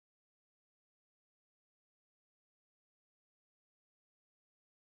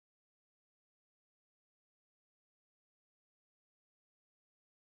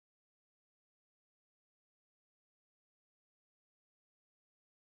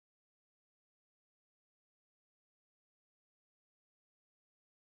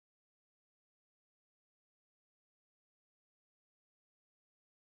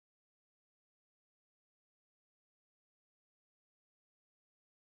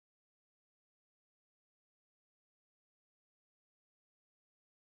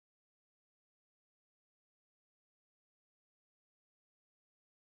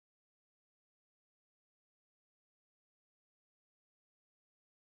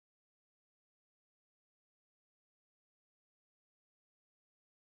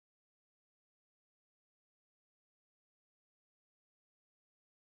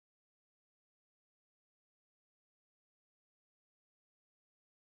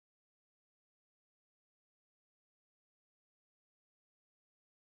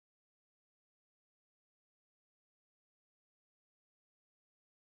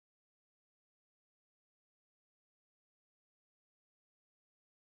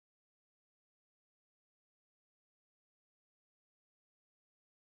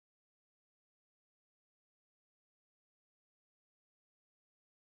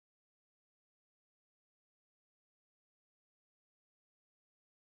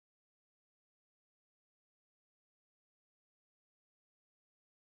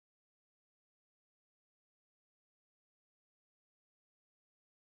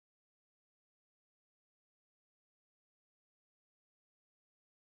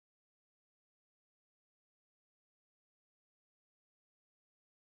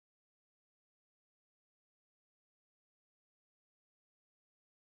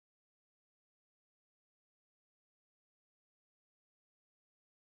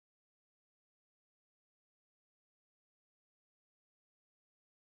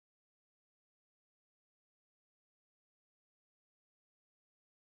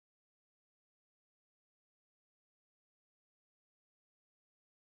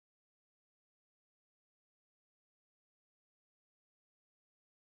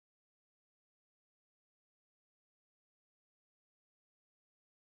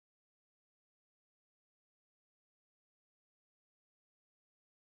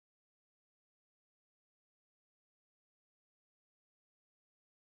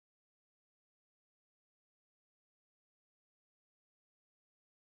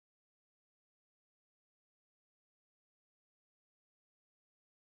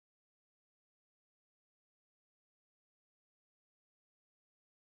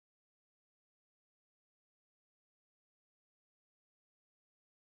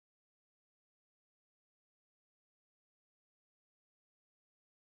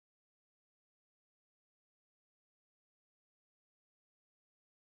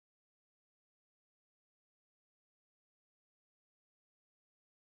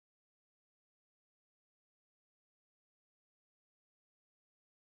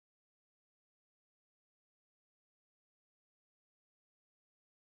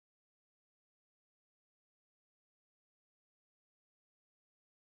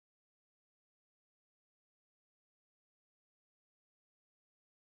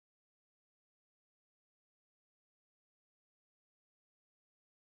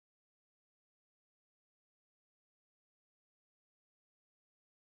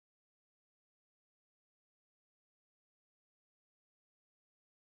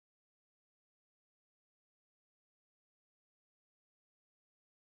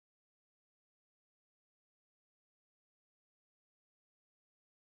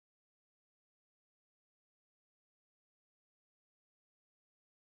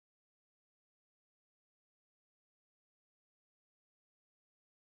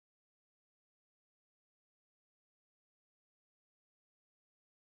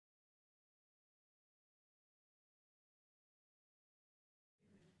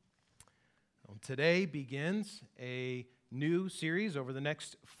Today begins a new series over the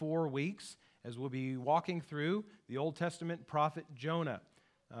next 4 weeks as we'll be walking through the Old Testament prophet Jonah.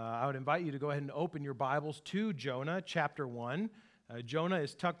 I would invite you to go ahead and open your Bibles to Jonah chapter 1. Jonah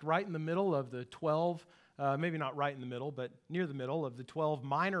is tucked right in the middle of the 12, maybe not right in the middle, but near the middle of the 12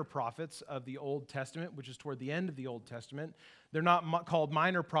 minor prophets of the Old Testament, which is toward the end of the Old Testament. They're not called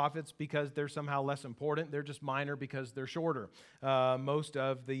minor prophets because they're somehow less important. They're just minor because they're shorter. Most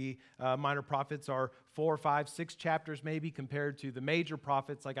of the minor prophets are 4, 5, 6 chapters maybe compared to the major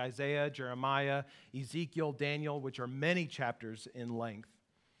prophets like Isaiah, Jeremiah, Ezekiel, Daniel, which are many chapters in length.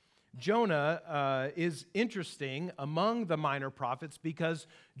 Jonah is interesting among the minor prophets because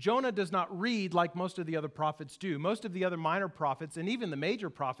Jonah does not read like most of the other prophets do. Most of the other minor prophets, and even the major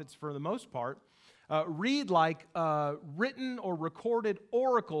prophets for the most part, read like written or recorded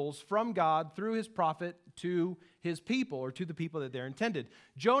oracles from God through his prophet to his people or to the people that they're intended.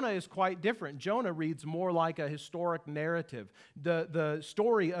 Jonah is quite different. Jonah reads more like a historic narrative. The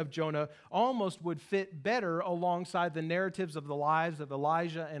story of Jonah almost would fit better alongside the narratives of the lives of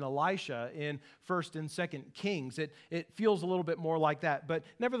Elijah and Elisha in 1st and 2nd Kings. It feels a little bit more like that. But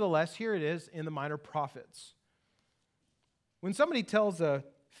nevertheless, here it is in the minor prophets. When somebody tells a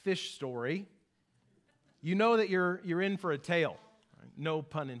fish story, you know that you're in for a tale. No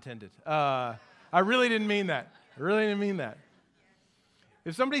pun intended. I really didn't mean that.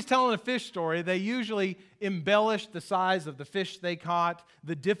 If somebody's telling a fish story, they usually embellish the size of the fish they caught,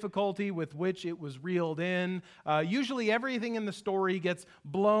 the difficulty with which it was reeled in. Usually everything in the story gets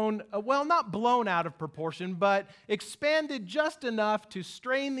not blown out of proportion, but expanded just enough to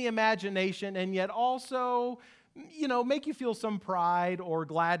strain the imagination and yet also, make you feel some pride or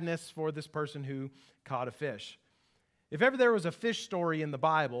gladness for this person who caught a fish. If ever there was a fish story in the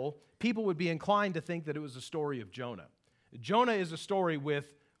Bible, people would be inclined to think that it was a story of Jonah. Jonah is a story with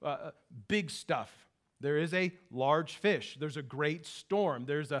big stuff. There is a large fish. There's a great storm.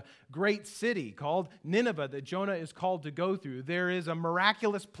 There's a great city called Nineveh that Jonah is called to go through. There is a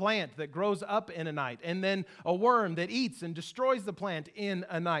miraculous plant that grows up in a night, and then a worm that eats and destroys the plant in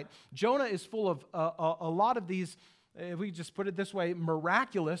a night. Jonah is full of a lot of these, if we just put it this way,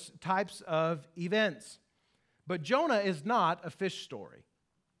 miraculous types of events. But Jonah is not a fish story.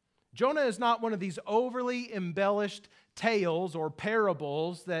 Jonah is not one of these overly embellished tales or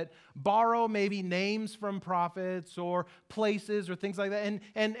parables that borrow maybe names from prophets or places or things like that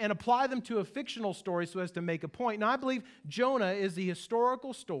and apply them to a fictional story so as to make a point. Now, I believe Jonah is the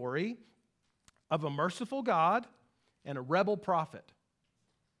historical story of a merciful God and a rebel prophet.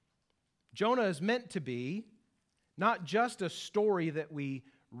 Jonah is meant to be not just a story that we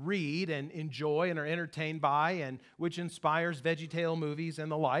read and enjoy and are entertained by and which inspires VeggieTale movies and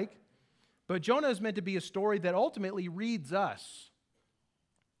the like. But Jonah is meant to be a story that ultimately reads us.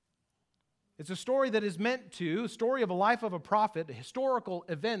 It's a story that is meant to, a story of a life of a prophet, historical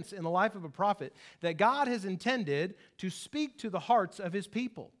events in the life of a prophet, that God has intended to speak to the hearts of his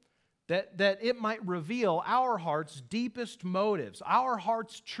people. That it might reveal our heart's deepest motives, our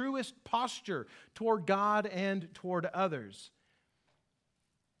heart's truest posture toward God and toward others.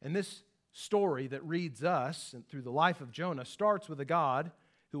 And this story that reads us and through the life of Jonah starts with a God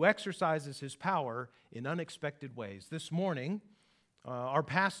who exercises his power in unexpected ways. This morning, our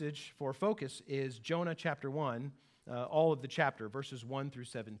passage for focus is Jonah chapter 1, all of the chapter, verses 1 through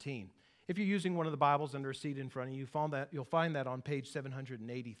 17. If you're using one of the Bibles under a seat in front of you, you'll find that on page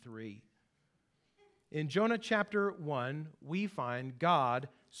 783. In Jonah chapter 1, we find God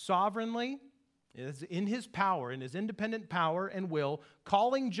sovereignly, in his power, in his independent power and will,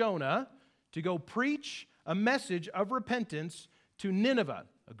 calling Jonah to go preach a message of repentance to Nineveh,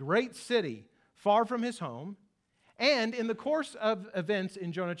 a great city far from his home. And in the course of events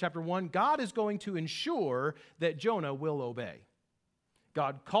in Jonah chapter 1, God is going to ensure that Jonah will obey.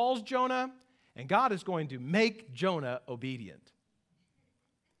 God calls Jonah, and God is going to make Jonah obedient.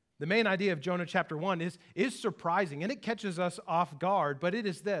 The main idea of Jonah chapter 1 is surprising, and it catches us off guard, but it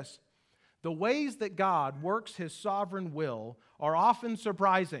is this. The ways that God works his sovereign will are often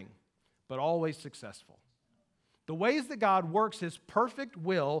surprising, but always successful. The ways that God works his perfect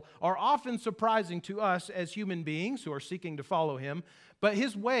will are often surprising to us as human beings who are seeking to follow him, but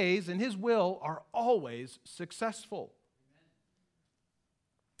his ways and his will are always successful.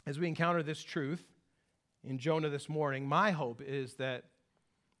 As we encounter this truth in Jonah this morning, my hope is that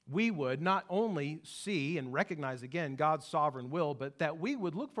we would not only see and recognize again God's sovereign will, but that we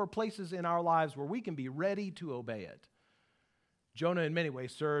would look for places in our lives where we can be ready to obey it. Jonah in many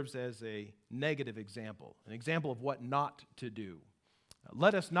ways serves as a negative example, an example of what not to do.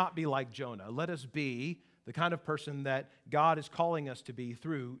 Let us not be like Jonah. Let us be the kind of person that God is calling us to be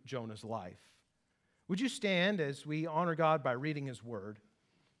through Jonah's life. Would you stand as we honor God by reading His Word,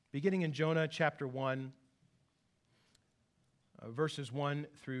 beginning in Jonah chapter 1, verses 1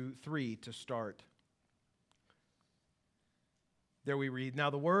 through 3 to start. There we read, "Now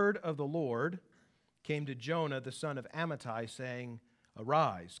the word of the Lord came to Jonah the son of Amittai, saying,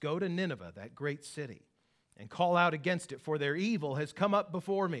 Arise, go to Nineveh, that great city, and call out against it, for their evil has come up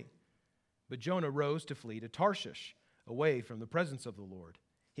before me." But Jonah rose to flee to Tarshish, away from the presence of the Lord.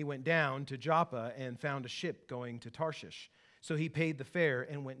 He went down to Joppa and found a ship going to Tarshish. So he paid the fare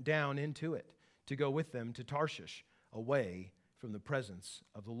and went down into it to go with them to Tarshish, away from the presence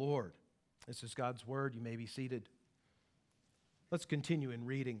of the Lord. This is God's word. You may be seated. Let's continue in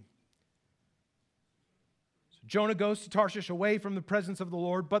reading. So Jonah goes to Tarshish away from the presence of the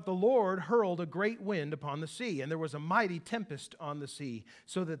Lord, but the Lord hurled a great wind upon the sea, and there was a mighty tempest on the sea,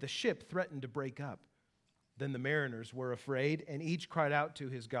 so that the ship threatened to break up. Then the mariners were afraid, and each cried out to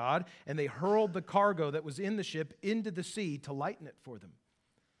his God, and they hurled the cargo that was in the ship into the sea to lighten it for them.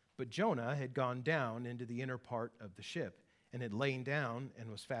 But Jonah had gone down into the inner part of the ship, and had lain down and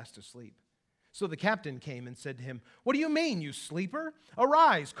was fast asleep. So the captain came and said to him, "What do you mean, you sleeper?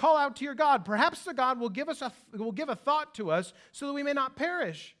 Arise, call out to your God. Perhaps the God will give a thought to us, so that we may not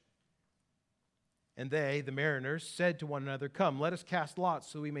perish." And they, the mariners, said to one another, "Come, let us cast lots,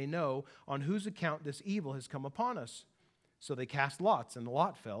 so we may know on whose account this evil has come upon us." So they cast lots, and the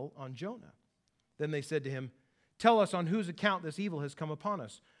lot fell on Jonah. Then they said to him, "Tell us on whose account this evil has come upon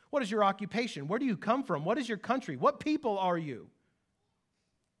us. What is your occupation? Where do you come from? What is your country? What people are you?"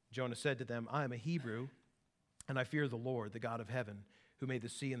 Jonah said to them, "I am a Hebrew, and I fear the Lord, the God of heaven, who made the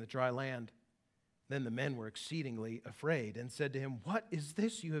sea and the dry land." Then the men were exceedingly afraid and said to him, "What is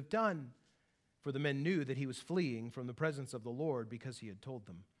this you have done?" For the men knew that he was fleeing from the presence of the Lord, because he had told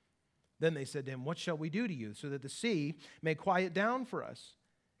them. Then they said to him, "What shall we do to you, so that the sea may quiet down for us?"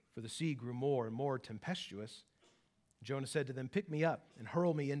 For the sea grew more and more tempestuous. Jonah said to them, "Pick me up and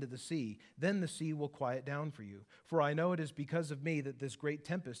hurl me into the sea. Then the sea will quiet down for you. For I know it is because of me that this great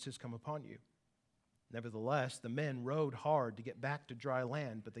tempest has come upon you." Nevertheless, the men rowed hard to get back to dry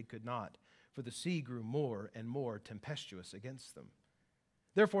land, but they could not, for the sea grew more and more tempestuous against them.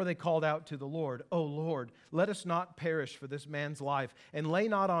 Therefore they called out to the Lord, "O Lord, let us not perish for this man's life, and lay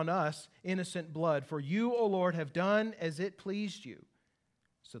not on us innocent blood, for you, O Lord, have done as it pleased you."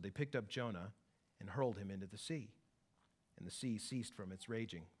 So they picked up Jonah and hurled him into the sea, and the sea ceased from its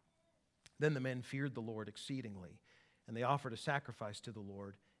raging. Then the men feared the Lord exceedingly, and they offered a sacrifice to the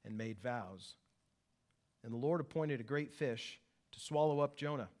Lord and made vows. And the Lord appointed a great fish to swallow up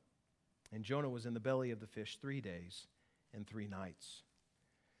Jonah, and Jonah was in the belly of the fish 3 days and 3 nights.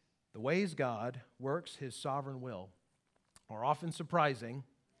 The ways God works His sovereign will are often surprising,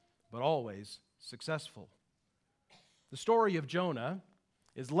 but always successful. The story of Jonah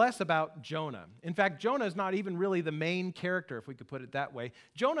is less about Jonah. In fact, Jonah is not even really the main character, if we could put it that way.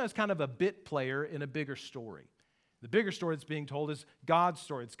 Jonah is kind of a bit player in a bigger story. The bigger story that's being told is God's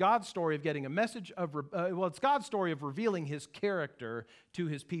story. It's God's story of getting a message of, it's God's story of revealing His character to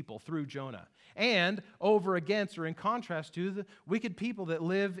His people through Jonah. And over against, or in contrast to, the wicked people that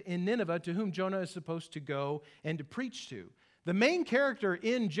live in Nineveh, to whom Jonah is supposed to go and to preach to. The main character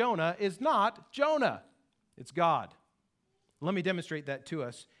in Jonah is not Jonah. It's God. Let me demonstrate that to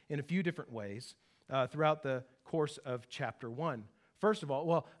us in a few different ways throughout the course of chapter 1. First of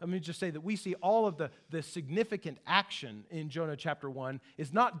all, let me just say that we see all of the significant action in Jonah chapter 1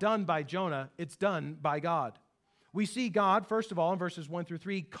 is not done by Jonah, it's done by God. We see God, first of all, in verses 1 through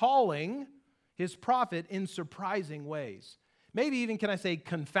 3, calling His prophet in surprising ways. Maybe even, can I say,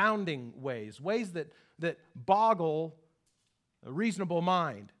 confounding ways, ways that boggle a reasonable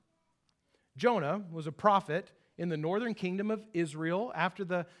mind. Jonah was a prophet in the northern kingdom of Israel. After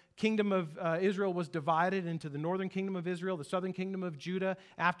the kingdom of Israel was divided into the northern kingdom of Israel, the southern kingdom of Judah,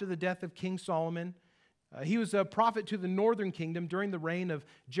 after the death of King Solomon. He was a prophet to the northern kingdom during the reign of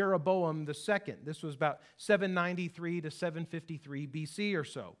Jeroboam II. This was about 793 to 753 BC or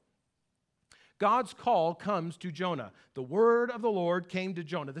so. God's call comes to Jonah. The word of the Lord came to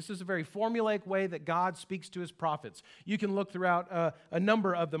Jonah. This is a very formulaic way that God speaks to His prophets. You can look throughout a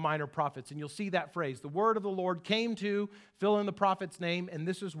number of the minor prophets, and you'll see that phrase. The word of the Lord came to, fill in the prophet's name, and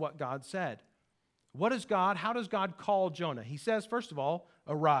this is what God said. How does God call Jonah? He says, first of all,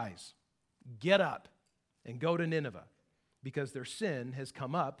 arise, get up, and go to Nineveh, because their sin has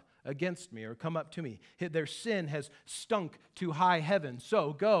come up against me, or come up to me. Their sin has stunk to high heaven,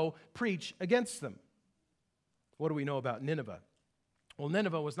 so go preach against them. What do we know about Nineveh? Well,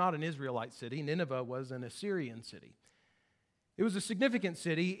 Nineveh was not an Israelite city. Nineveh was an Assyrian city. It was a significant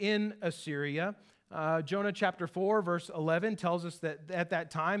city in Assyria. Jonah chapter 4, verse 11 tells us that at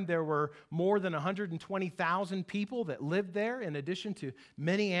that time there were more than 120,000 people that lived there, in addition to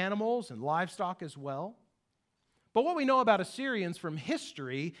many animals and livestock as well. But what we know about Assyrians from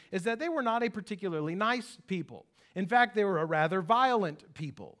history is that they were not a particularly nice people. In fact, they were a rather violent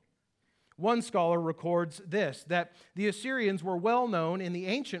people. One scholar records this, that the Assyrians were well known in the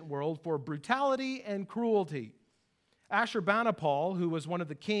ancient world for brutality and cruelty. Ashurbanipal, who was one of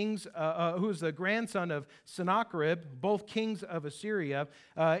the kings, who was the grandson of Sennacherib, both kings of Assyria,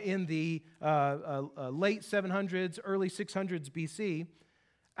 in the late 700s, early 600s BC,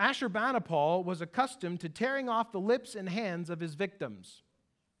 Ashurbanipal was accustomed to tearing off the lips and hands of his victims.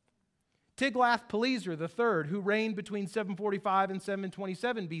 Tiglath-Pileser III, who reigned between 745 and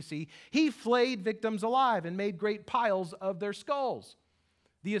 727 BC, he flayed victims alive and made great piles of their skulls.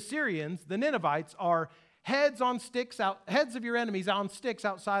 The Assyrians, the Ninevites, are heads of your enemies on sticks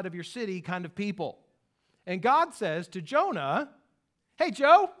outside of your city kind of people. And God says to Jonah, hey,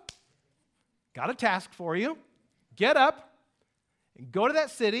 Joe, got a task for you. Get up and go to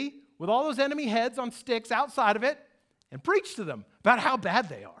that city with all those enemy heads on sticks outside of it and preach to them about how bad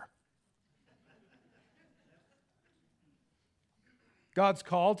they are. God's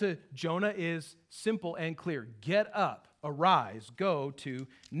call to Jonah is simple and clear. Get up, arise, go to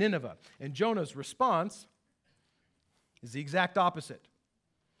Nineveh. And Jonah's response is the exact opposite.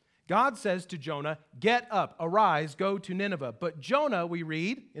 God says to Jonah, get up, arise, go to Nineveh. But Jonah, we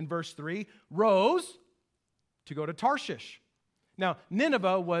read in verse 3, rose to go to Tarshish. Now,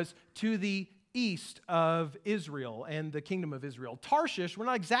 Nineveh was to the east of Israel and the kingdom of Israel. Tarshish, we're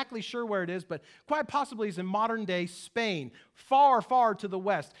not exactly sure where it is, but quite possibly is in modern-day Spain, far, far to the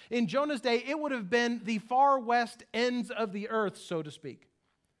west. In Jonah's day, it would have been the far west ends of the earth, so to speak.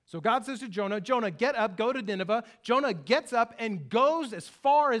 So God says to Jonah, Jonah, get up, go to Nineveh. Jonah gets up and goes as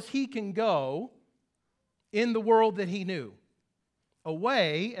far as he can go in the world that he knew.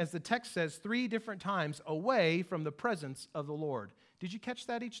 Away, as the text says 3 different times, away from the presence of the Lord. Did you catch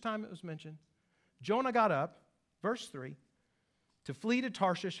that each time it was mentioned? Jonah got up, verse 3, to flee to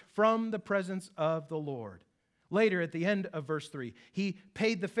Tarshish from the presence of the Lord. Later, at the end of verse 3, he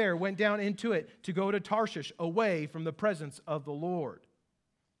paid the fare, went down into it to go to Tarshish, away from the presence of the Lord.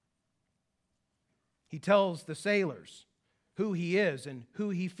 He tells the sailors who he is and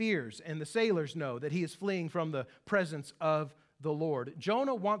who he fears, and the sailors know that he is fleeing from the presence of the Lord.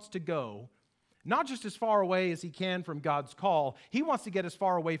 Jonah wants to go not just as far away as he can from God's call, he wants to get as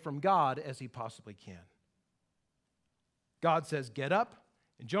far away from God as he possibly can. God says, get up,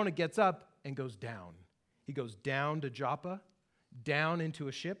 and Jonah gets up and goes down. He goes down to Joppa, down into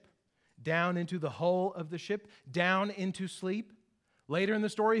a ship, down into the hull of the ship, down into sleep. Later in the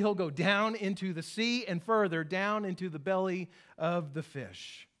story, he'll go down into the sea and further down into the belly of the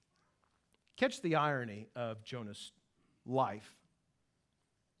fish. Catch the irony of Jonah's life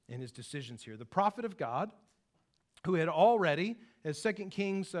in his decisions here. The prophet of God, who had already, as 2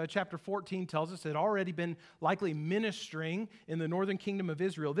 Kings chapter 14 tells us, had already been likely ministering in the northern kingdom of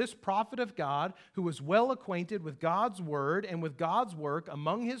Israel. This prophet of God, who was well acquainted with God's word and with God's work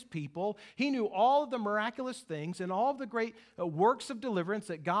among his people, he knew all of the miraculous things and all of the great works of deliverance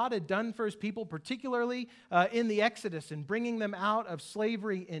that God had done for his people, particularly in the Exodus and bringing them out of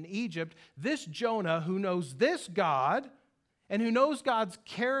slavery in Egypt. This Jonah, who knows this God, and who knows God's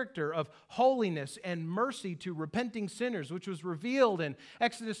character of holiness and mercy to repenting sinners, which was revealed in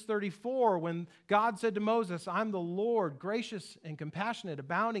Exodus 34 when God said to Moses, I'm the Lord, gracious and compassionate,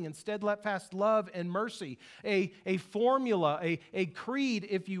 abounding in steadfast love and mercy. A formula, a creed,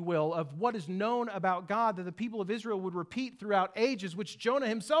 if you will, of what is known about God that the people of Israel would repeat throughout ages, which Jonah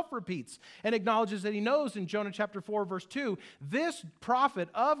himself repeats and acknowledges that he knows in Jonah chapter 4, verse 2. This prophet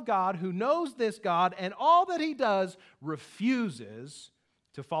of God who knows this God and all that he does refuses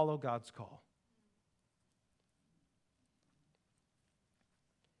to follow God's call.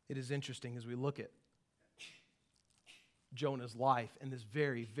 It is interesting as we look at Jonah's life and this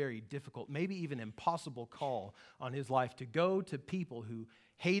very, very difficult, maybe even impossible call on his life to go to people who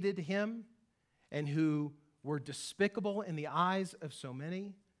hated him and who were despicable in the eyes of so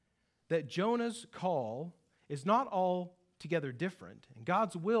many, that Jonah's call is not altogether different, and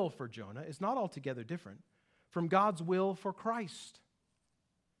God's will for Jonah is not altogether different from God's will for Christ.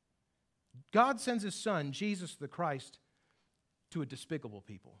 God sends his son, Jesus the Christ, to a despicable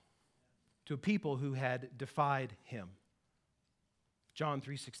people, to a people who had defied him. John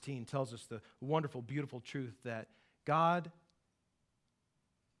 3:16 tells us the wonderful, beautiful truth that God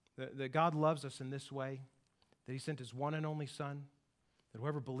loves us in this way, that he sent his one and only Son, that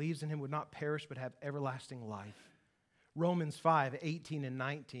whoever believes in him would not perish but have everlasting life. Romans 5:18 and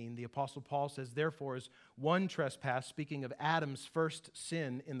 19, the Apostle Paul says, "Therefore, as one trespass," speaking of Adam's first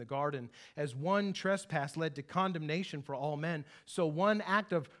sin in the garden, "as one trespass led to condemnation for all men, so one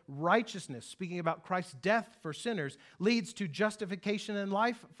act of righteousness," speaking about Christ's death for sinners, "leads to justification and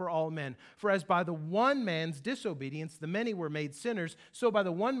life for all men. For as by the one man's disobedience the many were made sinners, so by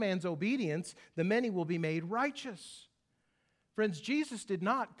the one man's obedience the many will be made righteous." Friends, Jesus did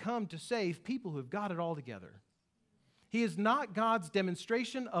not come to save people who've got it all together. He is not God's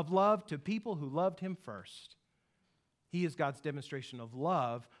demonstration of love to people who loved him first. He is God's demonstration of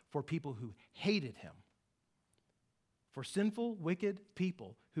love for people who hated him. For sinful, wicked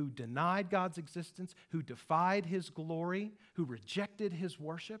people who denied God's existence, who defied his glory, who rejected his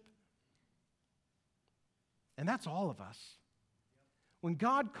worship. And that's all of us. When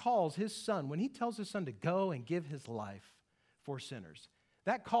God calls his son, when he tells his son to go and give his life for sinners,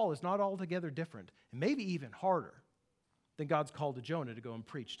 that call is not altogether different, and maybe even harder than God's call to Jonah to go and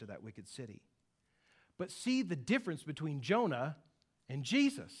preach to that wicked city. But see the difference between Jonah and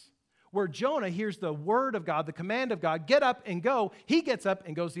Jesus. Where Jonah hears the word of God, the command of God, get up and go, he gets up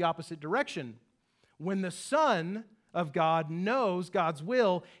and goes the opposite direction. When the Son of God knows God's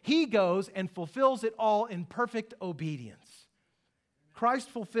will, he goes and fulfills it all in perfect obedience. Christ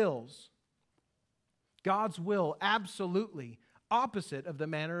fulfills God's will absolutely opposite of the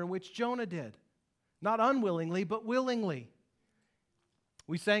manner in which Jonah did. Not unwillingly, but willingly.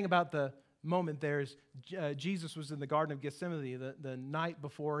 We sang about the moment there as Jesus was in the Garden of Gethsemane the night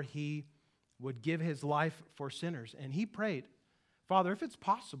before he would give his life for sinners. And he prayed, "Father, if it's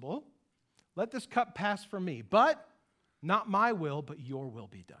possible, let this cup pass from me. But not my will, but your will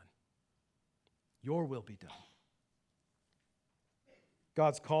be done." Your will be done.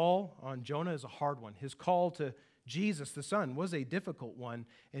 God's call on Jonah is a hard one. His call to Jesus, the Son, was a difficult one.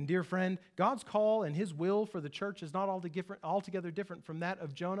 And dear friend, God's call and his will for the church is not altogether different from that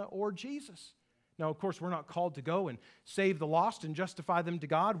of Jonah or Jesus. Now, of course, we're not called to go and save the lost and justify them to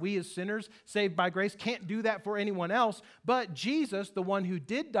God. We as sinners, saved by grace, can't do that for anyone else. But Jesus, the one who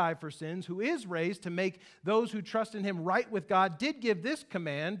did die for sins, who is raised to make those who trust in him right with God, did give this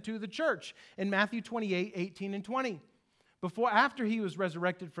command to the church in Matthew 28:18 and 20. After he was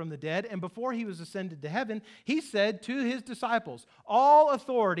resurrected from the dead and before he was ascended to heaven, he said to his disciples, "All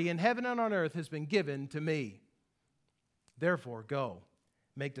authority in heaven and on earth has been given to me. Therefore, go,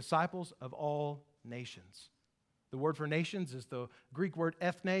 make disciples of all nations." The word for nations is the Greek word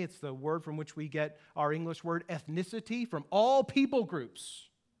ethne. It's the word from which we get our English word ethnicity, from all people groups.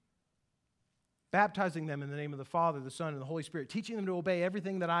 Baptizing them in the name of the Father, the Son, and the Holy Spirit, teaching them to obey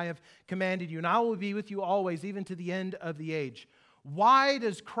everything that I have commanded you, and I will be with you always, even to the end of the age. Why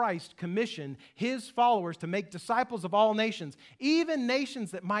does Christ commission his followers to make disciples of all nations, even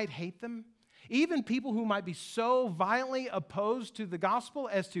nations that might hate them, even people who might be so violently opposed to the gospel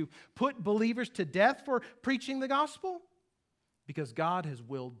as to put believers to death for preaching the gospel? Because God has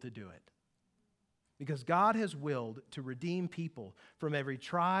willed to do it. Because God has willed to redeem people from every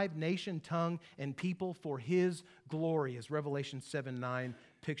tribe, nation, tongue, and people for his glory, as Revelation 7:9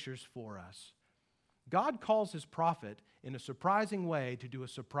 pictures for us. God calls his prophet in a surprising way to do a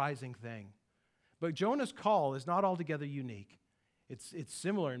surprising thing. But Jonah's call is not altogether unique. It's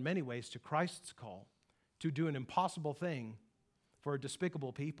similar in many ways to Christ's call to do an impossible thing for a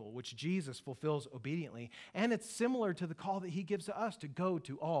despicable people, which Jesus fulfills obediently. And it's similar to the call that he gives to us to go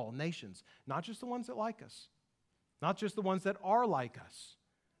to all nations, not just the ones that like us, not just the ones that are like us,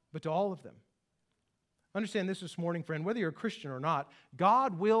 but to all of them. Understand this morning, friend, whether you're a Christian or not,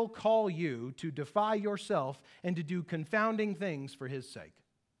 God will call you to defy yourself and to do confounding things for his sake.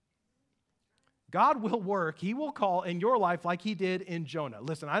 God will work. He will call in your life like he did in Jonah.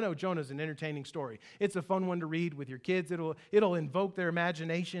 Listen, I know Jonah's an entertaining story. It's a fun one to read with your kids. It'll invoke their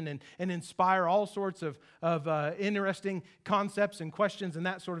imagination and inspire all sorts of interesting concepts and questions and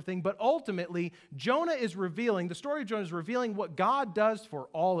that sort of thing. But ultimately, the story of Jonah is revealing what God does for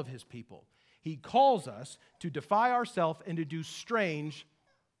all of his people. He calls us to defy ourselves and to do strange,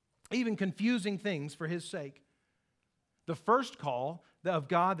 even confusing things for his sake. The first call of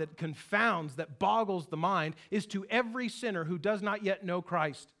God that confounds, that boggles the mind, is to every sinner who does not yet know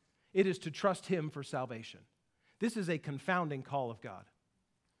Christ. It is to trust him for salvation. This is a confounding call of God.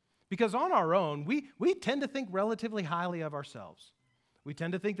 Because on our own, we tend to think relatively highly of ourselves. We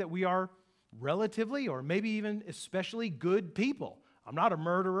tend to think that we are relatively, or maybe even especially, good people. I'm not a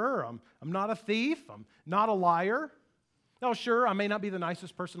murderer. I'm not a thief. I'm not a liar. Now, sure, I may not be the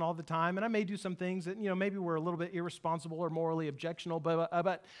nicest person all the time, and I may do some things that, maybe we're a little bit irresponsible or morally objectionable,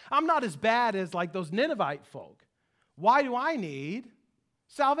 but I'm not as bad as like those Ninevite folk. Why do I need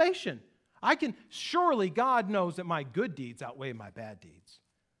salvation? Surely God knows that my good deeds outweigh my bad deeds.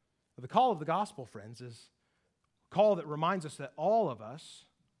 But the call of the gospel, friends, is a call that reminds us that all of us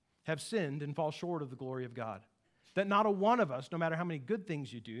have sinned and fall short of the glory of God. That not a one of us, no matter how many good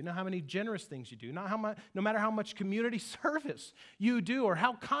things you do, no how many generous things you do, no matter how much community service you do or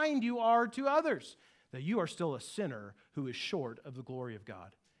how kind you are to others, that you are still a sinner who is short of the glory of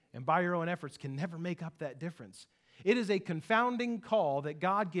God. And by your own efforts can never make up that difference. It is a confounding call that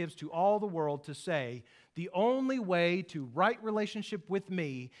God gives to all the world to say, the only way to right relationship with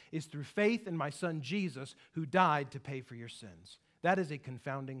me is through faith in my Son Jesus, who died to pay for your sins. That is a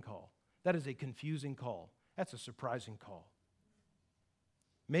confounding call. That is a confusing call. That's a surprising call.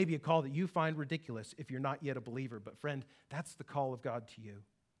 Maybe a call that you find ridiculous if you're not yet a believer, but friend, that's the call of God to you.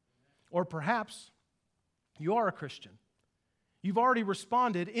 Or perhaps you are a Christian. You've already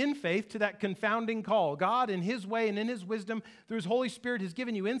responded in faith to that confounding call. God, in His way and in His wisdom, through His Holy Spirit, has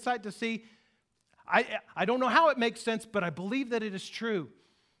given you insight to see, I don't know how it makes sense, but I believe that it is true.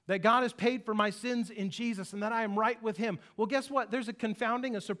 That God has paid for my sins in Jesus and that I am right with Him. Well, guess what? There's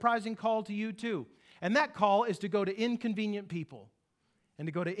a surprising call to you too. And that call is to go to inconvenient people and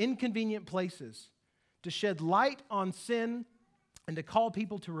to go to inconvenient places, to shed light on sin and to call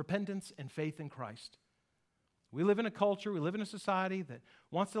people to repentance and faith in Christ. We live in a culture, we live in a society that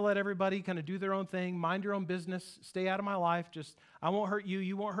wants to let everybody kind of do their own thing, mind your own business, stay out of my life, I won't hurt you,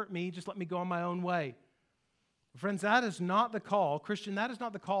 you won't hurt me, just let me go on my own way. Friends, that is not the call, Christian, that is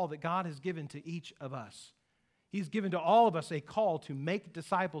not the call that God has given to each of us. He's given to all of us a call to make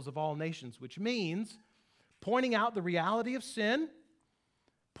disciples of all nations, which means pointing out the reality of sin,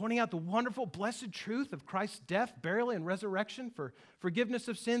 pointing out the wonderful, blessed truth of Christ's death, burial, and resurrection for forgiveness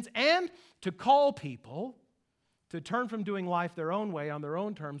of sins, and to call people to turn from doing life their own way, on their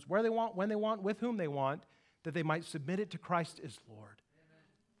own terms, where they want, when they want, with whom they want, that they might submit it to Christ as Lord.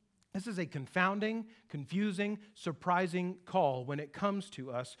 This is a confounding, confusing, surprising call when it comes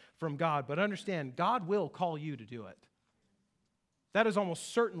to us from God. But understand, God will call you to do it. That is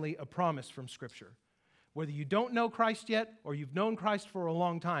almost certainly a promise from Scripture. Whether you don't know Christ yet or you've known Christ for a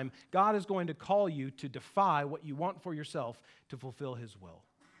long time, God is going to call you to defy what you want for yourself to fulfill His will.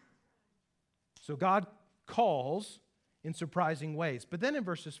 So God calls in surprising ways. But then in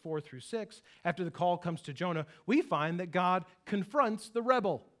verses 4 through 6, after the call comes to Jonah, we find that God confronts the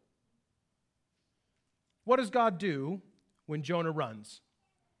rebel. What does God do when Jonah runs?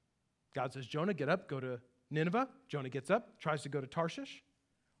 God says, Jonah, get up, go to Nineveh. Jonah gets up, tries to go to Tarshish.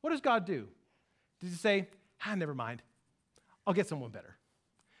 What does God do? Does He say, never mind, I'll get someone better?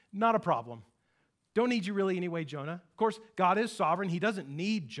 Not a problem. Don't need you really anyway, Jonah. Of course, God is sovereign. He doesn't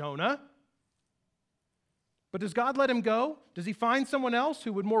need Jonah. But does God let him go? Does He find someone else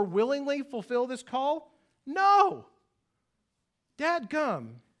who would more willingly fulfill this call? No.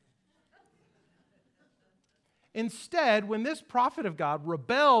 Dadgum. Instead, when this prophet of God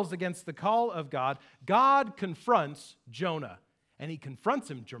rebels against the call of God, God confronts Jonah, and He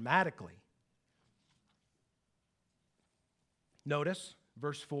confronts him dramatically. Notice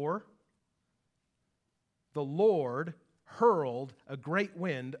verse 4. The Lord hurled a great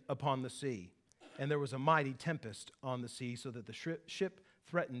wind upon the sea, and there was a mighty tempest on the sea, so that the ship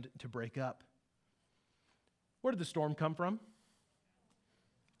threatened to break up. Where did the storm come from?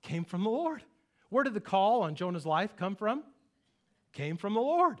 Came from the Lord. Where did the call on Jonah's life come from? Came from the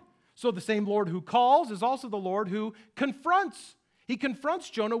Lord. So the same Lord who calls is also the Lord who confronts. He confronts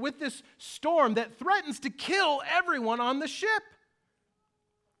Jonah with this storm that threatens to kill everyone on the ship.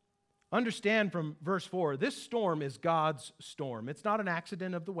 Understand from verse 4, this storm is God's storm. It's not an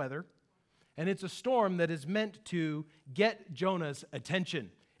accident of the weather, and it's a storm that is meant to get Jonah's attention.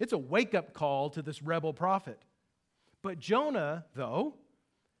 It's a wake-up call to this rebel prophet. But Jonah, though,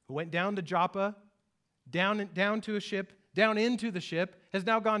 who went down to Joppa, down to a ship, down into the ship, has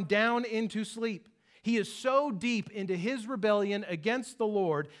now gone down into sleep. He is so deep into his rebellion against the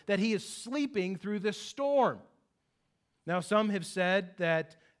Lord that he is sleeping through this storm. Now, some have said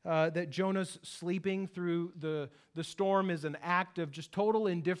that Jonah's sleeping through the storm is an act of just total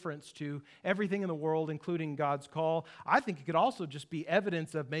indifference to everything in the world, including God's call. I think it could also just be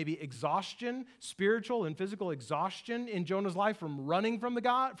evidence of maybe exhaustion, spiritual and physical exhaustion in Jonah's life from running from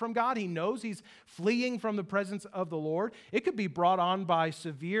God. He knows he's fleeing from the presence of the Lord. It could be brought on by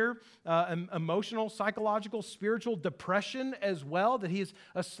severe emotional, psychological, spiritual depression as well, that he's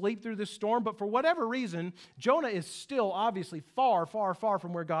asleep through this storm. But for whatever reason, Jonah is still obviously far, far, far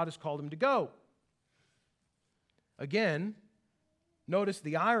from where God has called him to go. Again, notice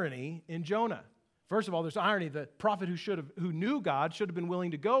the irony in Jonah. First of all, there's irony. The prophet who knew God should have been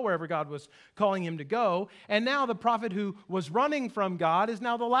willing to go wherever God was calling him to go. And now the prophet who was running from God is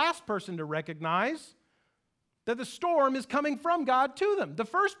now the last person to recognize that the storm is coming from God to them. The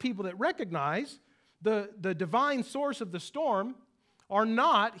first people that recognize the divine source of the storm are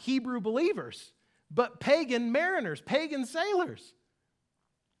not Hebrew believers, but pagan mariners, pagan sailors.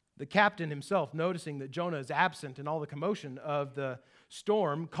 The captain himself, noticing that Jonah is absent in all the commotion of the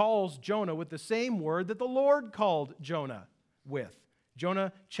storm, calls Jonah with the same word that the Lord called Jonah with.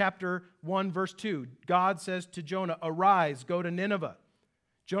 Jonah chapter 1, verse 2, God says to Jonah, "Arise, go to Nineveh."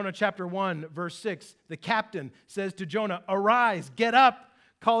 Jonah chapter 1, verse 6, the captain says to Jonah, "Arise, get up,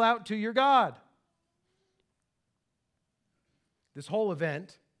 call out to your God." This whole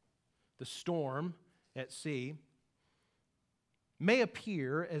event, the storm at sea, may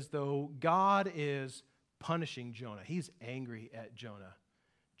appear as though God is punishing Jonah. He's angry at Jonah.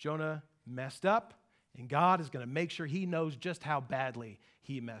 Jonah messed up, and God is going to make sure he knows just how badly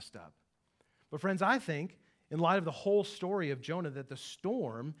he messed up. But friends, I think, in light of the whole story of Jonah, that the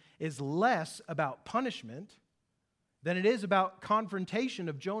storm is less about punishment than it is about confrontation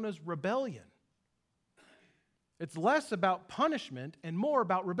of Jonah's rebellion. It's less about punishment and more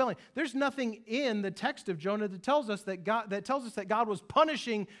about rebellion. There's nothing in the text of Jonah that tells us that God was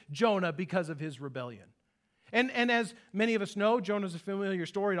punishing Jonah because of his rebellion. And as many of us know, Jonah's a familiar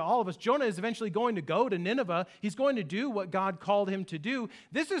story to all of us. Jonah is eventually going to go to Nineveh. He's going to do what God called him to do.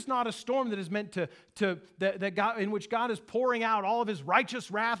 This is not a storm that is meant in which God is pouring out all of his righteous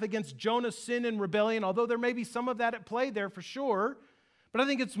wrath against Jonah's sin and rebellion, although there may be some of that at play there for sure. But I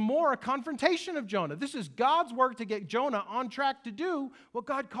think it's more a confrontation of Jonah. This is God's work to get Jonah on track to do what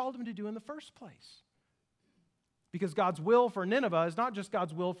God called him to do in the first place. Because God's will for Nineveh is not just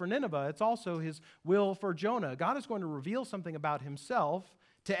God's will for Nineveh, it's also his will for Jonah. God is going to reveal something about himself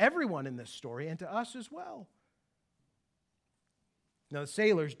to everyone in this story and to us as well. Now, the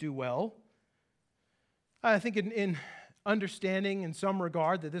sailors do well, I think, in understanding in some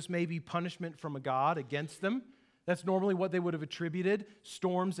regard that this may be punishment from a God against them. That's normally what they would have attributed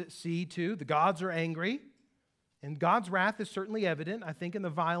storms at sea to. The gods are angry, and God's wrath is certainly evident, I think, in the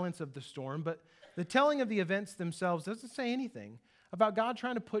violence of the storm, but the telling of the events themselves doesn't say anything about God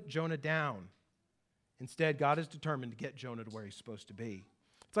trying to put Jonah down. Instead, God is determined to get Jonah to where he's supposed to be.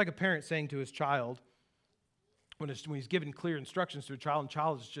 It's like a parent saying to his child, when he's given clear instructions to a child, and the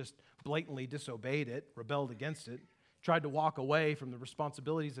child has just blatantly disobeyed it, rebelled against it, tried to walk away from the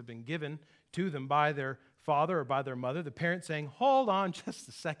responsibilities that have been given to them by their father or by their mother, the parent saying, "Hold on just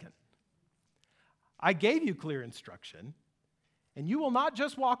a second. I gave you clear instruction, and you will not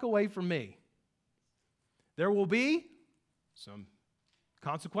just walk away from me. There will be some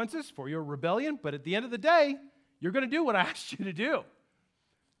consequences for your rebellion, but at the end of the day, you're going to do what I asked you to do."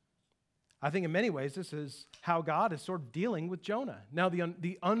 I think in many ways this is how God is sort of dealing with Jonah. Now,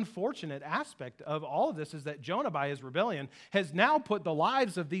 the unfortunate aspect of all of this is that Jonah, by his rebellion, has now put the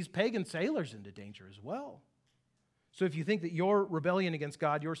lives of these pagan sailors into danger as well. So if you think that your rebellion against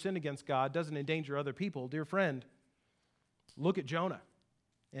God, your sin against God, doesn't endanger other people, dear friend, look at Jonah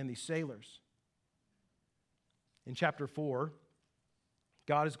and these sailors. In chapter 4,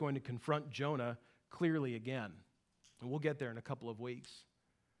 God is going to confront Jonah clearly again. And we'll get there in a couple of weeks.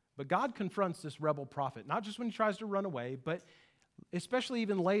 But God confronts this rebel prophet, not just when he tries to run away, but especially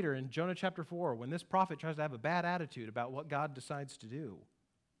even later in Jonah chapter 4, when this prophet tries to have a bad attitude about what God decides to do.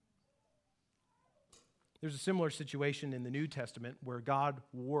 There's a similar situation in the New Testament where God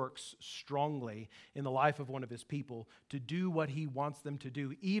works strongly in the life of one of his people to do what he wants them to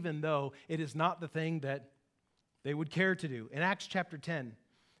do, even though it is not the thing that they would care to do. In Acts chapter 10,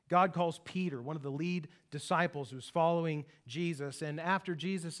 God calls Peter, one of the lead disciples who's following Jesus. And after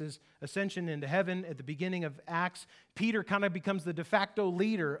Jesus' ascension into heaven at the beginning of Acts, Peter kind of becomes the de facto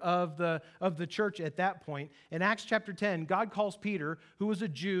leader of the church at that point. In Acts chapter 10, God calls Peter, who was a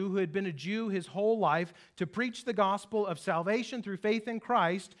Jew, who had been a Jew his whole life, to preach the gospel of salvation through faith in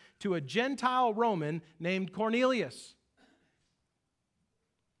Christ to a Gentile Roman named Cornelius.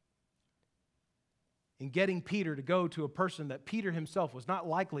 In getting Peter to go to a person that Peter himself was not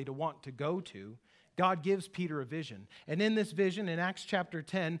likely to want to go to, God gives Peter a vision. And in this vision, in Acts chapter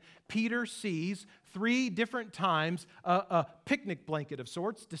 10, Peter sees 3 different times a picnic blanket of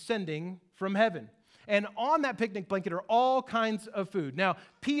sorts descending from heaven. And on that picnic blanket are all kinds of food. Now,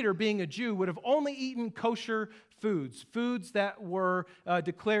 Peter, being a Jew, would have only eaten kosher foods that were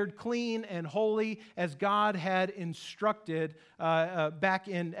declared clean and holy as God had instructed back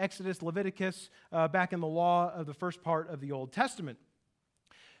in Exodus, Leviticus, back in the law of the first part of the Old Testament.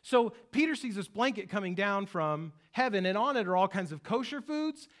 So Peter sees this blanket coming down from heaven, and on it are all kinds of kosher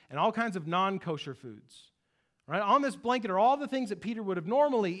foods and all kinds of non-kosher foods. Right? On this blanket are all the things that Peter would have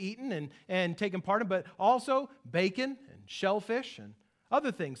normally eaten and taken part in, but also bacon and shellfish and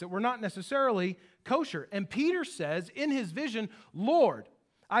other things that were not necessarily kosher. And Peter says in his vision, Lord,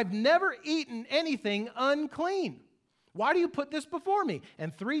 I've never eaten anything unclean. Why do you put this before me?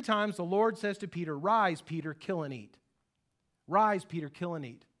 And 3 times the Lord says to Peter, rise, Peter, kill and eat. Rise, Peter, kill and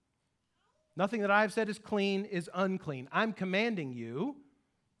eat. Nothing that I have said is clean is unclean. I'm commanding you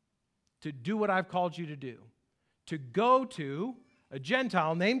to do what I've called you to do. To go to a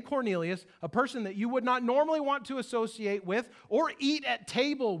Gentile named Cornelius, a person that you would not normally want to associate with or eat at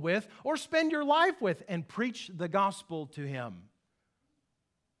table with or spend your life with, and preach the gospel to him.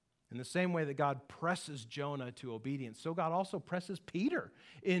 In the same way that God presses Jonah to obedience, so God also presses Peter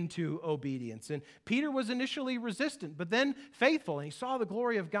into obedience. And Peter was initially resistant, but then faithful, and he saw the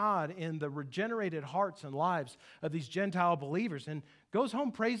glory of God in the regenerated hearts and lives of these Gentile believers, and goes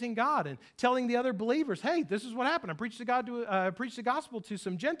home praising God and telling the other believers, hey, this is what happened. I preached the gospel to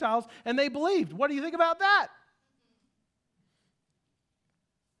some Gentiles, and they believed. What do you think about that?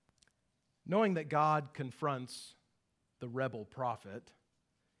 Knowing that God confronts the rebel prophet,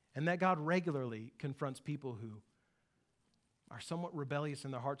 and that God regularly confronts people who are somewhat rebellious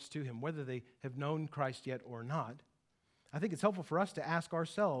in their hearts to him, whether they have known Christ yet or not, I think it's helpful for us to ask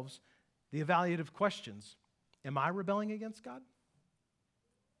ourselves the evaluative questions. Am I rebelling against God?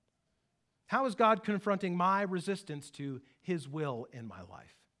 How is God confronting my resistance to his will in my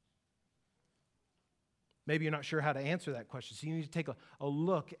life? Maybe you're not sure how to answer that question, so you need to take a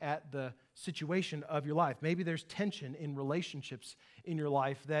look at the situation of your life. Maybe there's tension in relationships in your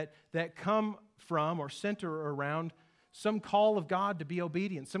life that come from or center around some call of God to be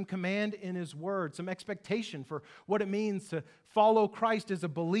obedient, some command in his word, some expectation for what it means to follow Christ as a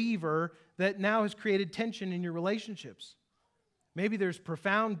believer that now has created tension in your relationships. Maybe there's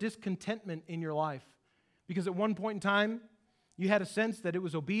profound discontentment in your life because at one point in time, you had a sense that it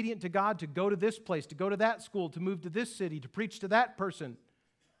was obedient to God to go to this place, to go to that school, to move to this city, to preach to that person.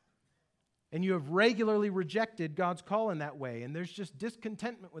 And you have regularly rejected God's call in that way, and there's just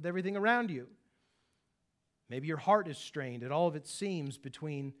discontentment with everything around you. Maybe your heart is strained at all of its seams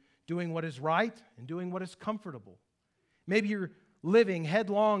between doing what is right and doing what is comfortable. Maybe you're living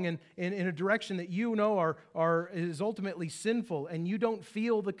headlong in a direction that you know is ultimately sinful, and you don't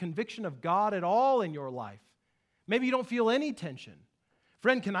feel the conviction of God at all in your life. Maybe you don't feel any tension.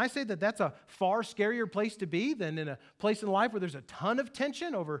 Friend, can I say that that's a far scarier place to be than in a place in life where there's a ton of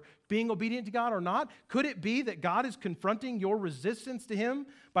tension over being obedient to God or not? Could it be that God is confronting your resistance to him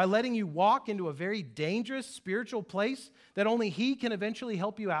by letting you walk into a very dangerous spiritual place that only he can eventually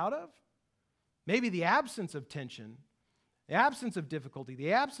help you out of? Maybe the absence of tension, the absence of difficulty,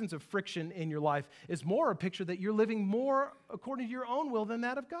 the absence of friction in your life is more a picture that you're living more according to your own will than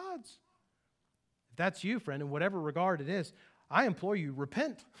that of God's. If that's you, friend, in whatever regard it is, I implore you,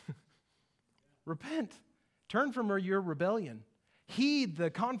 repent. Repent. Turn from your rebellion. Heed the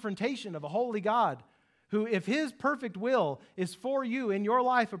confrontation of a holy God who, if his perfect will is for you in your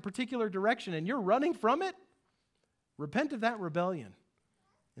life, a particular direction, and you're running from it, repent of that rebellion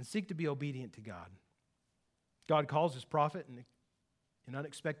and seek to be obedient to God. God calls his prophet in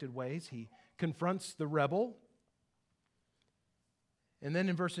unexpected ways. He confronts the rebel. And then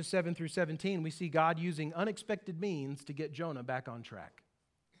in verses 7 through 17, we see God using unexpected means to get Jonah back on track.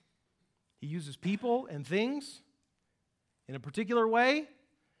 He uses people and things in a particular way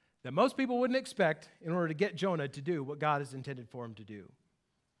that most people wouldn't expect in order to get Jonah to do what God has intended for him to do.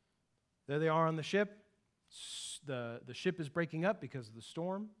 There they are on the ship. The ship is breaking up because of the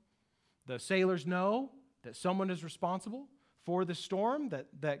storm. The sailors know that someone is responsible for the storm,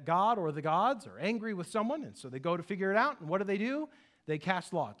 that God or the gods are angry with someone, and so they go to figure it out. And what do? They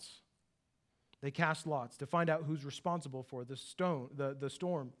cast lots. They cast lots to find out who's responsible for the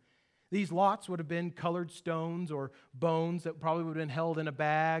storm. These lots would have been colored stones or bones that probably would have been held in a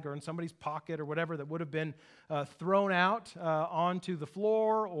bag or in somebody's pocket or whatever that would have been thrown out onto the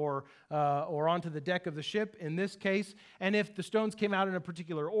floor or onto the deck of the ship in this case. And if the stones came out in a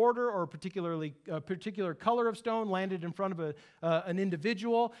particular order or a particular color of stone landed in front of an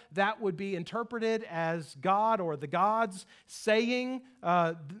individual, that would be interpreted as God or the gods saying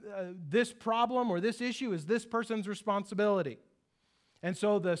this problem or this issue is this person's responsibility. And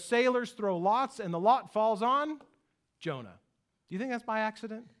so the sailors throw lots, and the lot falls on Jonah. Do you think that's by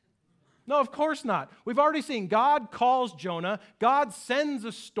accident? No, of course not. We've already seen God calls Jonah. God sends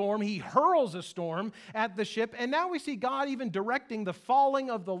a storm. He hurls a storm at the ship. And now we see God even directing the falling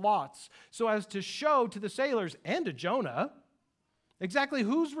of the lots so as to show to the sailors and to Jonah exactly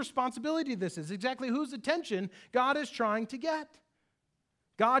whose responsibility this is, exactly whose attention God is trying to get.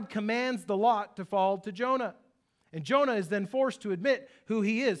 God commands the lot to fall to Jonah. And Jonah is then forced to admit who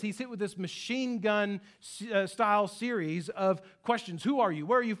he is. He's hit with this machine gun style series of questions. Who are you?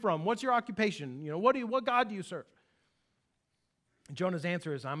 Where are you from? What's your occupation? What God do you serve? And Jonah's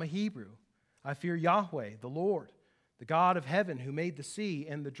answer is, I'm a Hebrew. I fear Yahweh, the Lord, the God of heaven who made the sea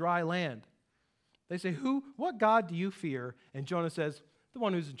and the dry land. They say, what God do you fear? And Jonah says, the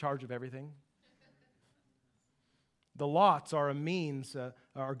one who's in charge of everything. The lots are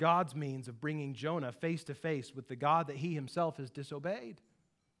God's means of bringing Jonah face to face with the God that he himself has disobeyed.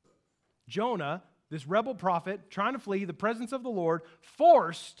 Jonah, this rebel prophet, trying to flee the presence of the Lord,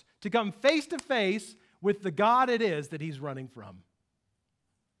 forced to come face to face with the God it is that he's running from.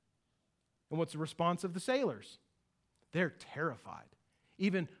 And what's the response of the sailors? They're terrified.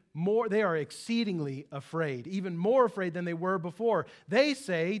 Even more, they are exceedingly afraid, even more afraid than they were before. They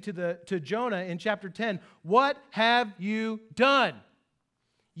say to Jonah in chapter 10, what have you done?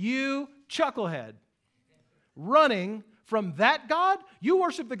 You chucklehead, running from that God? You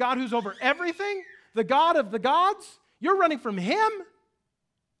worship the God who's over everything? The God of the gods? You're running from him?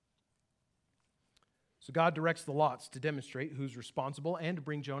 So God directs the lots to demonstrate who's responsible and to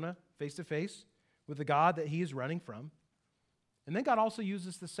bring Jonah face to face with the God that he is running from. And then God also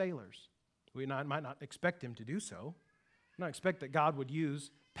uses the sailors. We might not expect him to do so. Not expect that God would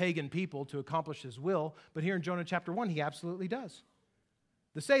use pagan people to accomplish his will, but here in Jonah chapter 1, he absolutely does.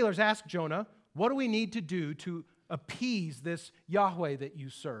 The sailors ask Jonah, what do we need to do to appease this Yahweh that you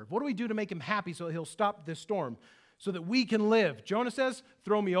serve? What do we do to make him happy so that he'll stop this storm, so that we can live? Jonah says,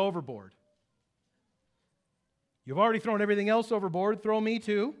 throw me overboard. You've already thrown everything else overboard, throw me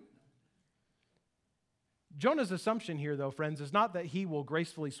too. Jonah's assumption here, though, friends, is not that he will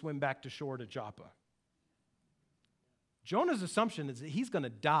gracefully swim back to shore to Joppa. Jonah's assumption is that he's going to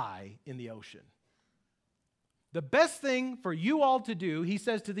die in the ocean. The best thing for you all to do, he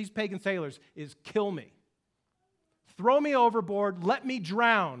says to these pagan sailors, is kill me. Throw me overboard, let me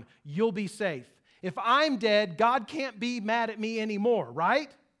drown, you'll be safe. If I'm dead, God can't be mad at me anymore, right?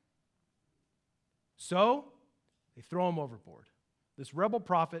 So, they throw him overboard. This rebel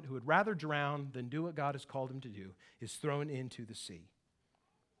prophet who would rather drown than do what God has called him to do is thrown into the sea.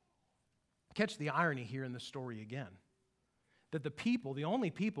 Catch the irony here in the story again. That the people, the only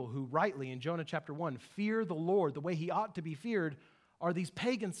people who rightly in Jonah chapter 1 fear the Lord the way he ought to be feared are these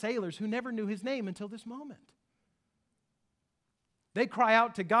pagan sailors who never knew his name until this moment. They cry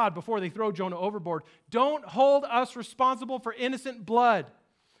out to God before they throw Jonah overboard, don't hold us responsible for innocent blood.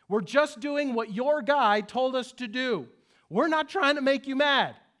 We're just doing what your guy told us to do. We're not trying to make you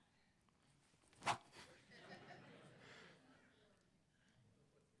mad.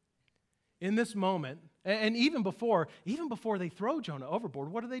 In this moment, and even before they throw Jonah overboard,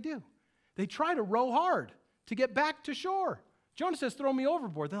 what do? They try to row hard to get back to shore. Jonah says, throw me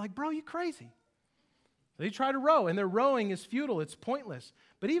overboard. They're like, bro, you crazy. They try to row, and their rowing is futile. It's pointless.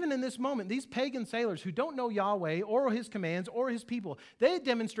 But even in this moment, these pagan sailors who don't know Yahweh or his commands or his people, they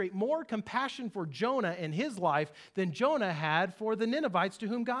demonstrate more compassion for Jonah and his life than Jonah had for the Ninevites to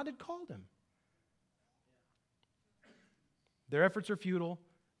whom God had called him. Their efforts are futile.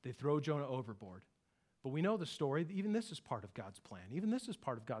 They throw Jonah overboard. But we know the story. Even this is part of God's plan. Even this is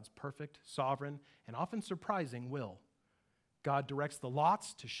part of God's perfect, sovereign, and often surprising will. God directs the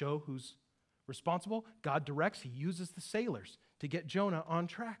lots to show who's responsible. God directs, he uses the sailors to get Jonah on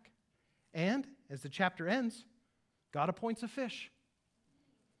track. And as the chapter ends, God appoints a fish.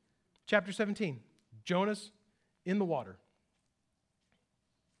 Chapter 17, Jonah's in the water.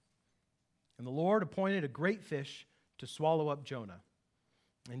 And the Lord appointed a great fish to swallow up Jonah.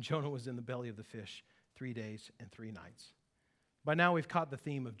 And Jonah was in the belly of the fish 3 days and 3 nights. By now we've caught the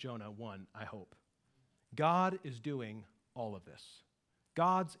theme of Jonah 1, I hope. God is doing all of this.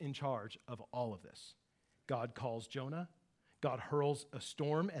 God's in charge of all of this. God calls Jonah. God hurls a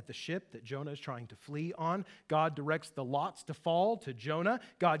storm at the ship that Jonah is trying to flee on. God directs the lots to fall to Jonah.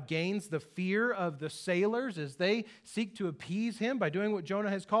 God gains the fear of the sailors as they seek to appease him by doing what Jonah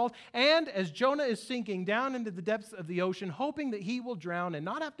has called. And as Jonah is sinking down into the depths of the ocean, hoping that he will drown and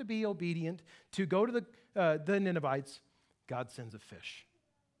not have to be obedient to go to the Ninevites, God sends a fish.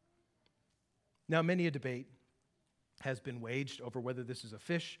 Now, many a debate has been waged over whether this is a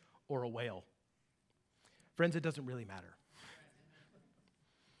fish or a whale. Friends, it doesn't really matter.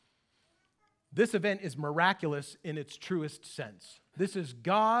 This event is miraculous in its truest sense. This is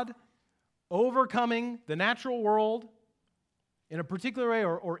God overcoming the natural world in a particular way,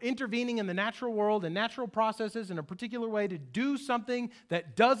 or intervening in the natural world and natural processes in a particular way to do something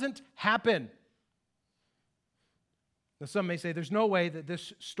that doesn't happen. Now, some may say there's no way that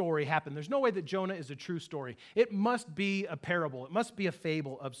this story happened. There's no way that Jonah is a true story. It must be a parable. It must be a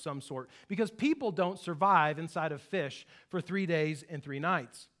fable of some sort because people don't survive inside of fish for 3 days and 3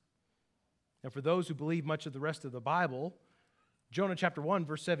 nights. And for those who believe much of the rest of the Bible, Jonah chapter 1,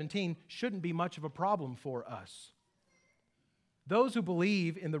 verse 17 shouldn't be much of a problem for us. Those who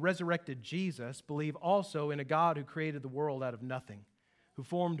believe in the resurrected Jesus believe also in a God who created the world out of nothing, who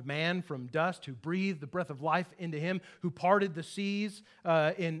formed man from dust, who breathed the breath of life into him, who parted the seas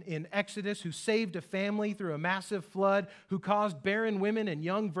in Exodus, who saved a family through a massive flood, who caused barren women and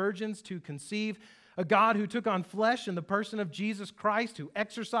young virgins to conceive, a God who took on flesh in the person of Jesus Christ, who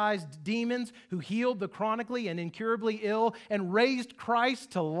exorcised demons, who healed the chronically and incurably ill, and raised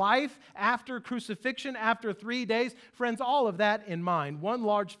Christ to life after crucifixion, after 3 days. Friends, all of that in mind, one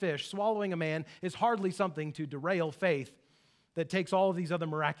large fish swallowing a man is hardly something to derail faith that takes all of these other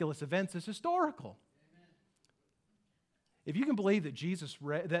miraculous events as historical. Amen. If you can believe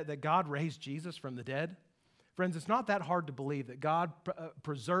that that God raised Jesus from the dead, friends, it's not that hard to believe that God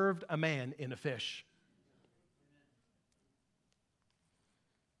preserved a man in a fish.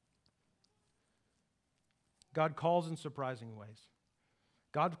 God calls in surprising ways.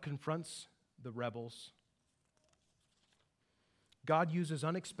 God confronts the rebels. God uses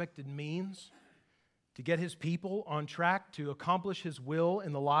unexpected means to get his people on track to accomplish his will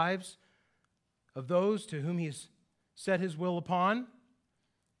in the lives of those to whom he's set his will upon.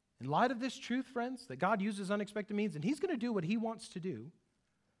 In light of this truth, friends, that God uses unexpected means and he's going to do what he wants to do,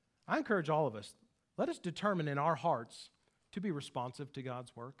 I encourage all of us, let us determine in our hearts to be responsive to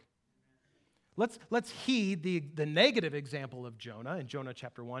God's work. Let's heed the negative example of Jonah in Jonah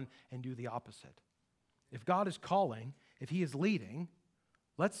chapter 1 and do the opposite. If God is calling, if he is leading,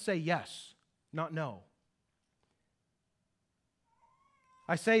 let's say yes, not no.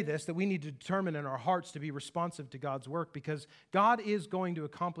 I say this, that we need to determine in our hearts to be responsive to God's work because God is going to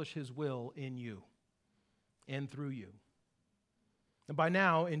accomplish his will in you and through you. And by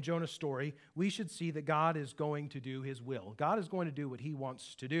now, in Jonah's story, we should see that God is going to do his will. God is going to do what he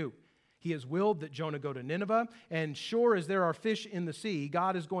wants to do. He has willed that Jonah go to Nineveh, and sure as there are fish in the sea,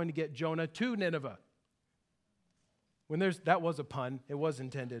 God is going to get Jonah to Nineveh. That was a pun, it was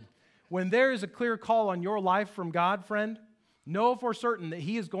intended. When there is a clear call on your life from God, friend, know for certain that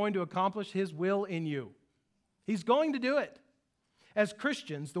he is going to accomplish his will in you. He's going to do it. As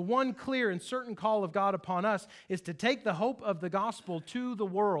Christians, the one clear and certain call of God upon us is to take the hope of the gospel to the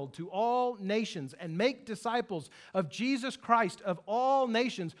world, to all nations, and make disciples of Jesus Christ of all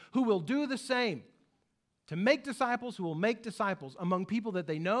nations who will do the same. To make disciples who will make disciples among people that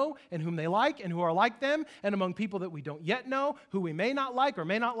they know and whom they like and who are like them, and among people that we don't yet know, who we may not like or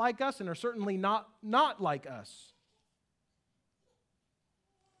may not like us and are certainly not like us.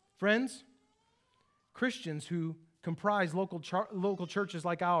 Friends, Christians who comprise local churches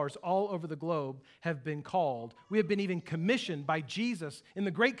like ours all over the globe have been called. We have been even commissioned by Jesus in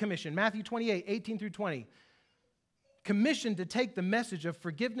the Great Commission, Matthew 28, 18 through 20. Commissioned to take the message of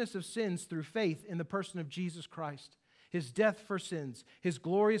forgiveness of sins through faith in the person of Jesus Christ, his death for sins, his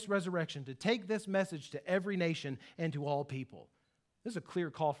glorious resurrection, to take this message to every nation and to all people. This is a clear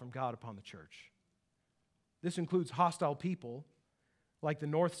call from God upon the church. This includes hostile people like the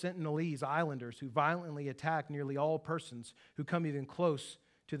North Sentinelese Islanders who violently attack nearly all persons who come even close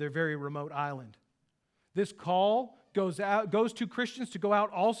to their very remote island. This call goes to Christians to go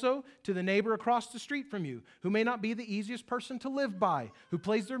out also to the neighbor across the street from you, who may not be the easiest person to live by, who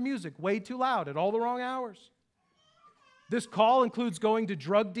plays their music way too loud at all the wrong hours. This call includes going to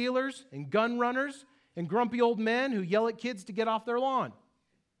drug dealers and gun runners and grumpy old men who yell at kids to get off their lawn.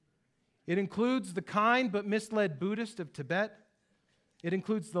 It includes the kind but misled Buddhist of Tibet. It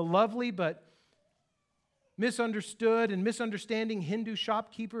includes the lovely but misunderstood and misunderstanding Hindu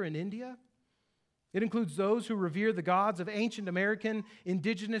shopkeeper in India. It includes those who revere the gods of ancient American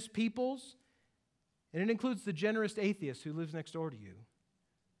indigenous peoples. And it includes the generous atheist who lives next door to you.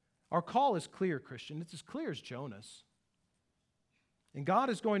 Our call is clear, Christian. It's as clear as Jonah's. And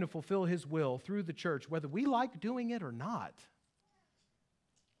God is going to fulfill his will through the church, whether we like doing it or not.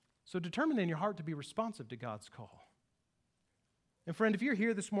 So determine in your heart to be responsive to God's call. And friend, if you're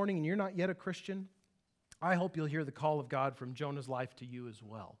here this morning and you're not yet a Christian, I hope you'll hear the call of God from Jonah's life to you as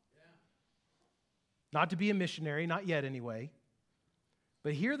well. Not to be a missionary, not yet anyway,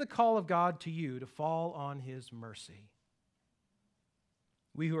 but hear the call of God to you to fall on his mercy.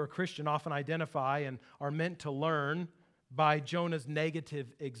 We who are Christian often identify and are meant to learn by Jonah's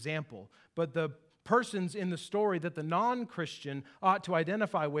negative example. But the persons in the story that the non-Christian ought to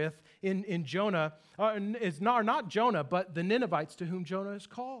identify with in Jonah are not Jonah, but the Ninevites to whom Jonah is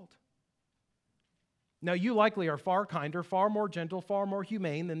called. Now, you likely are far kinder, far more gentle, far more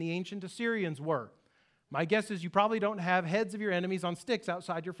humane than the ancient Assyrians were. My guess is you probably don't have heads of your enemies on sticks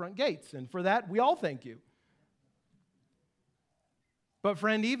outside your front gates, and for that, we all thank you. But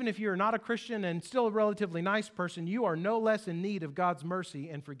friend, even if you're not a Christian and still a relatively nice person, you are no less in need of God's mercy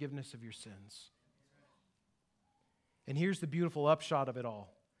and forgiveness of your sins. And here's the beautiful upshot of it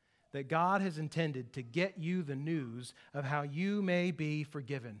all, that God has intended to get you the news of how you may be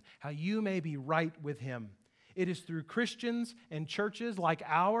forgiven, how you may be right with Him. It is through Christians and churches like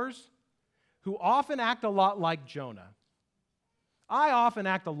ours who often act a lot like Jonah. I often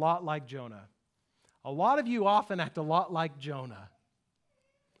act a lot like Jonah. A lot of you often act a lot like Jonah.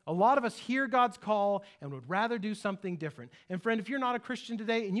 A lot of us hear God's call and would rather do something different. And friend, if you're not a Christian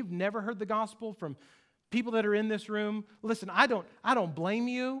today and you've never heard the gospel from people that are in this room, listen, I don't blame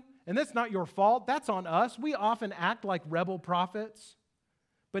you, and that's not your fault. That's on us. We often act like rebel prophets.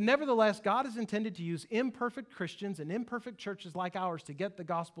 But nevertheless, God has intended to use imperfect Christians and imperfect churches like ours to get the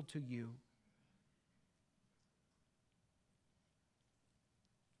gospel to you.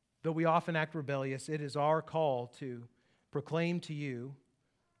 Though we often act rebellious, it is our call to proclaim to you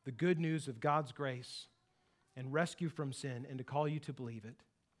the good news of God's grace and rescue from sin, and to call you to believe it.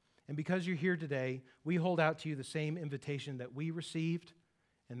 And because you're here today, we hold out to you the same invitation that we received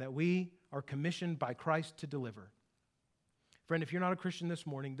and that we are commissioned by Christ to deliver. Friend, if you're not a Christian this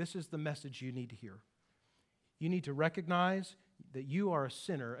morning, this is the message you need to hear. You need to recognize that you are a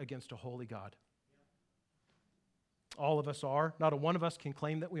sinner against a holy God. All of us are. Not a one of us can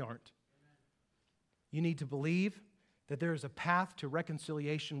claim that we aren't. You need to believe that there is a path to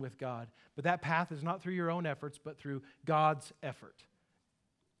reconciliation with God, but that path is not through your own efforts, but through God's effort,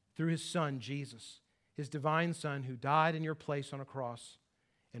 through His Son, Jesus, His divine Son, who died in your place on a cross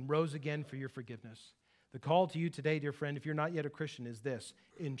and rose again for your forgiveness. The call to you today, dear friend, if you're not yet a Christian, is this: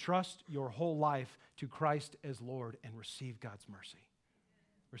 entrust your whole life to Christ as Lord and receive God's mercy.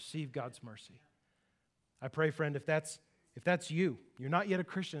 Receive God's mercy. I pray, friend, if that's you, you're not yet a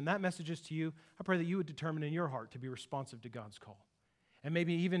Christian, and that message is to you, I pray that you would determine in your heart to be responsive to God's call. And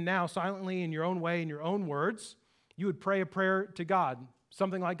maybe even now, silently, in your own way, in your own words, you would pray a prayer to God.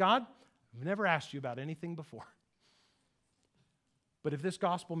 Something like, God, I've never asked you about anything before. But if this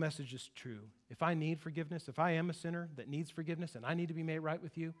gospel message is true, if I need forgiveness, if I am a sinner that needs forgiveness and I need to be made right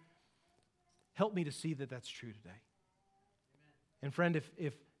with you, help me to see that that's true today. Amen. And friend,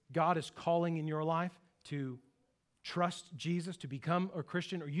 if God is calling in your life to trust Jesus, to become a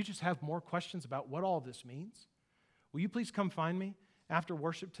Christian, or you just have more questions about what all this means, will you please come find me after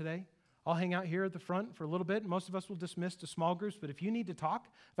worship today? I'll hang out here at the front for a little bit. Most of us will dismiss to small groups, but if you need to talk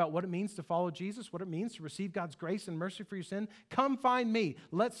about what it means to follow Jesus, what it means to receive God's grace and mercy for your sin, come find me.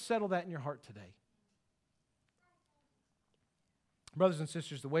 Let's settle that in your heart today. Brothers and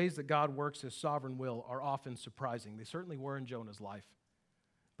sisters, the ways that God works His sovereign will are often surprising. They certainly were in Jonah's life,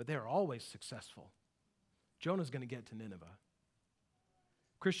 but they are always successful. Jonah's going to get to Nineveh.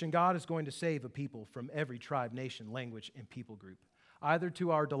 Christian, God is going to save a people from every tribe, nation, language, and people group, either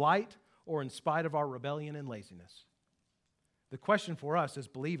to our delight or in spite of our rebellion and laziness. The question for us as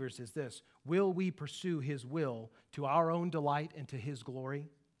believers is this: will we pursue His will to our own delight and to His glory,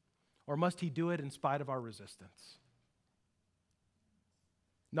 or must He do it in spite of our resistance?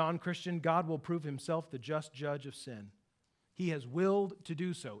 Non-Christian, God will prove Himself the just judge of sin. He has willed to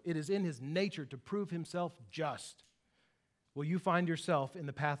do so. It is in His nature to prove Himself just. Will you find yourself in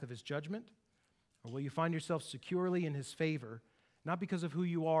the path of His judgment, or will you find yourself securely in His favor, not because of who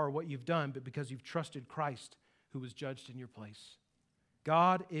you are or what you've done, but because you've trusted Christ who was judged in your place?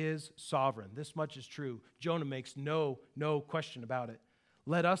 God is sovereign. This much is true. Jonah makes no question about it.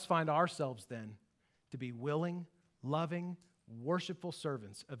 Let us find ourselves then to be willing, loving, worshipful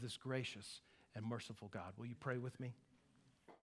servants of this gracious and merciful God. Will you pray with me?